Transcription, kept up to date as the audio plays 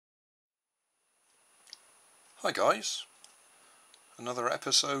Hi guys, another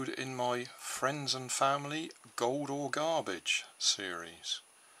episode in my Friends and Family Gold or Garbage series.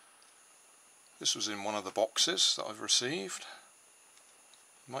 This was in one of the boxes that I've received.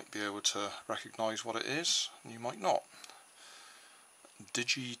 You might be able to recognise what it is, and you might not.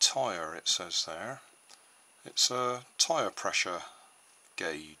 Tyre, it says there. It's a tyre pressure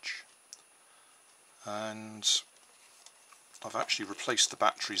gauge, and I've actually replaced the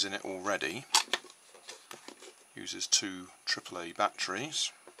batteries in it already. Uses two AAA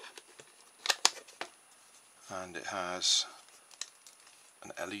batteries, and it has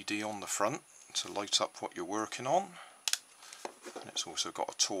an LED on the front to light up what you're working on, and it's also got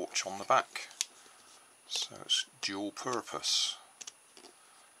a torch on the back, so it's dual purpose.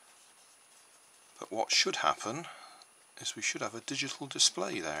 But what should happen is we should have a digital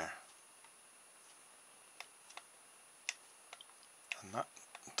display there, and that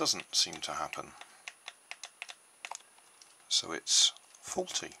doesn't seem to happen. So it's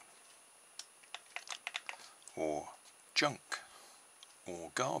faulty, or junk,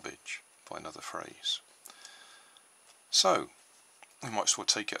 or garbage, by another phrase. So we might as well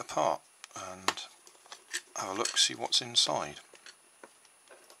take it apart and have a look, see what's inside.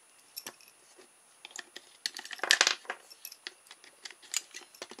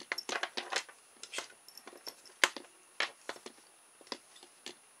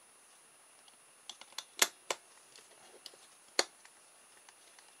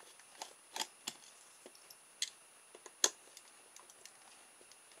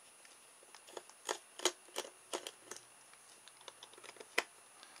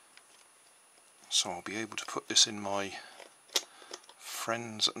 So I'll be able to put this in my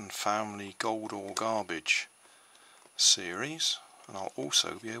Friends and Family Gold or Garbage series, and I'll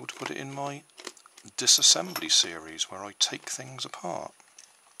also be able to put it in my disassembly series where I take things apart.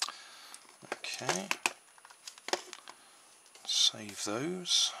 Okay, save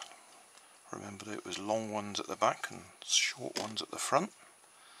those. Remember that it was long ones at the back and short ones at the front.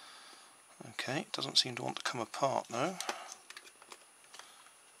 Okay, it doesn't seem to want to come apart now.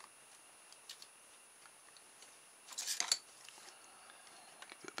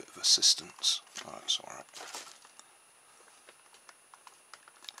 Assistance. Oh, that's alright.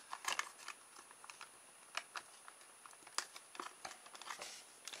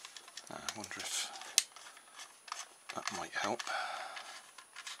 I wonder if that might help.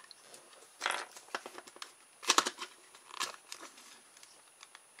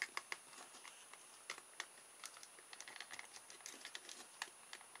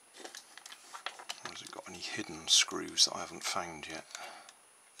 Or has it got any hidden screws that I haven't found yet?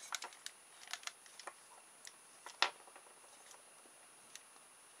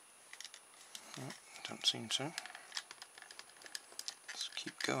 Don't seem to. Let's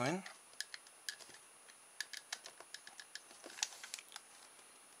keep going.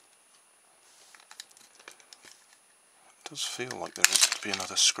 It does feel like there needs to be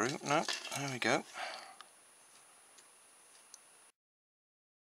another screw. No, there we go.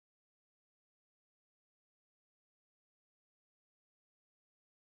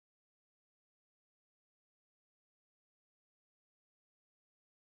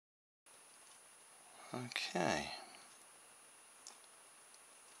 Okay.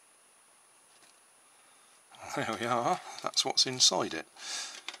 There we are, that's what's inside it.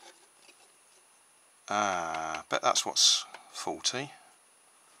 Ah, bet that's what's faulty.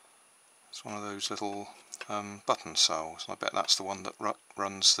 It's one of those little button cells. I bet that's the one that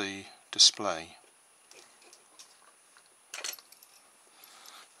runs the display.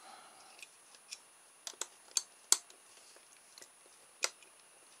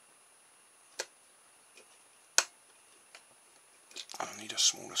 I need a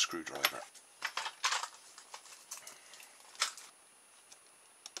smaller screwdriver.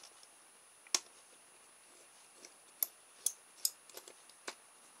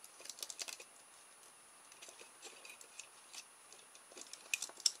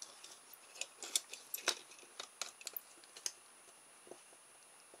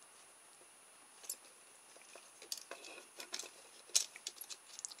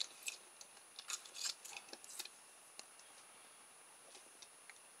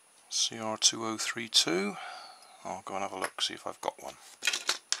 CR2032. I'll go and have a look, see if I've got one.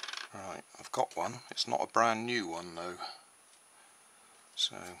 Right, I've got one. It's not a brand new one though.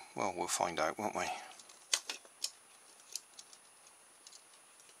 So, well, we'll find out, won't we?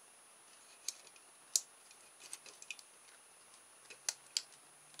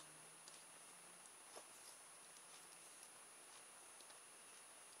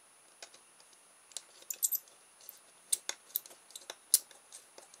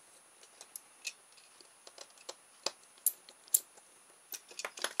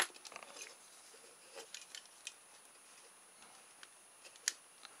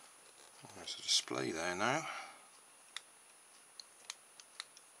 display there now.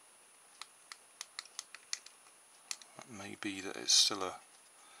 That may be that it's still a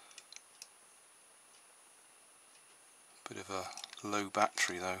bit of a low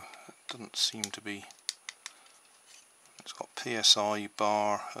battery though. It doesn't seem to be. It's got PSI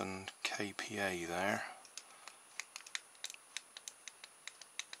bar and kPa there,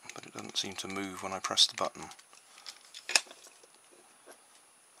 but it doesn't seem to move when I press the button.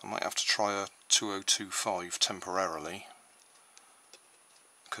 I might have to try a 2025 temporarily,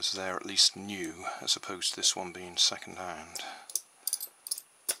 because they're at least new as opposed to this one being second hand.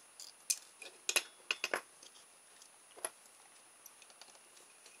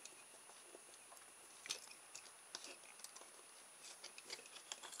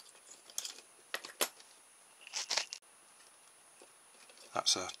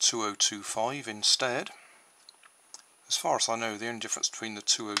 That's a 2025 instead. As far as I know, the only difference between the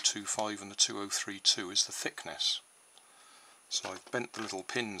 2025 and the 2032 is the thickness. So I've bent the little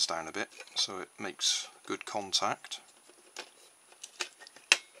pins down a bit so it makes good contact.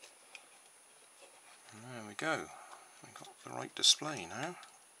 And there we go. We've got the right display now.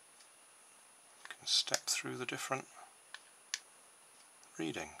 We can step through the different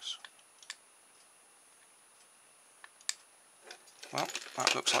readings. Well,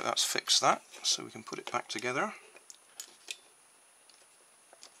 that looks like that's fixed that, so we can put it back together.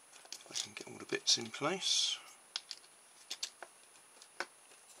 I can get all the bits in place.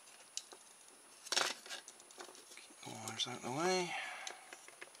 Keep the wires out of the way.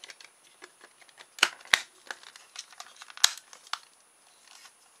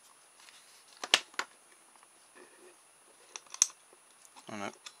 Oh no,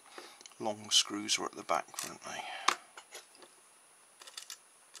 long screws are at the back, weren't they?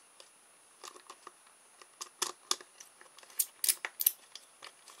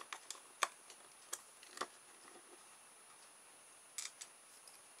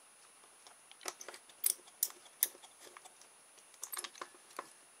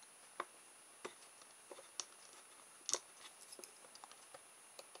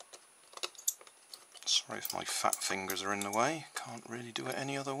 Sorry if my fat fingers are in the way, can't really do it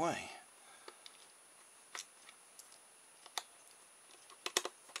any other way.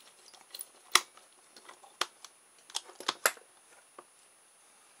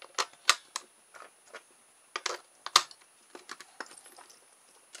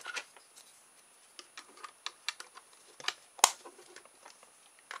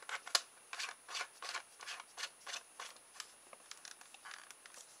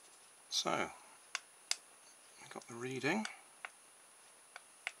 So, got the reading.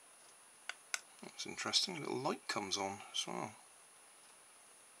 That's interesting, a little light comes on as well.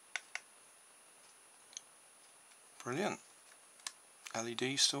 Brilliant.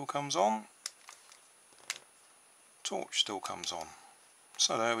 LED still comes on. Torch still comes on.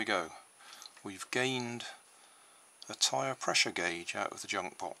 So there we go. We've gained a Tyre pressure gauge out of the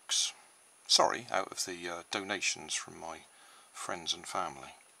junk box. Sorry, out of the donations from my friends and family.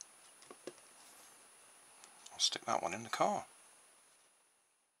 Stick that one in the car.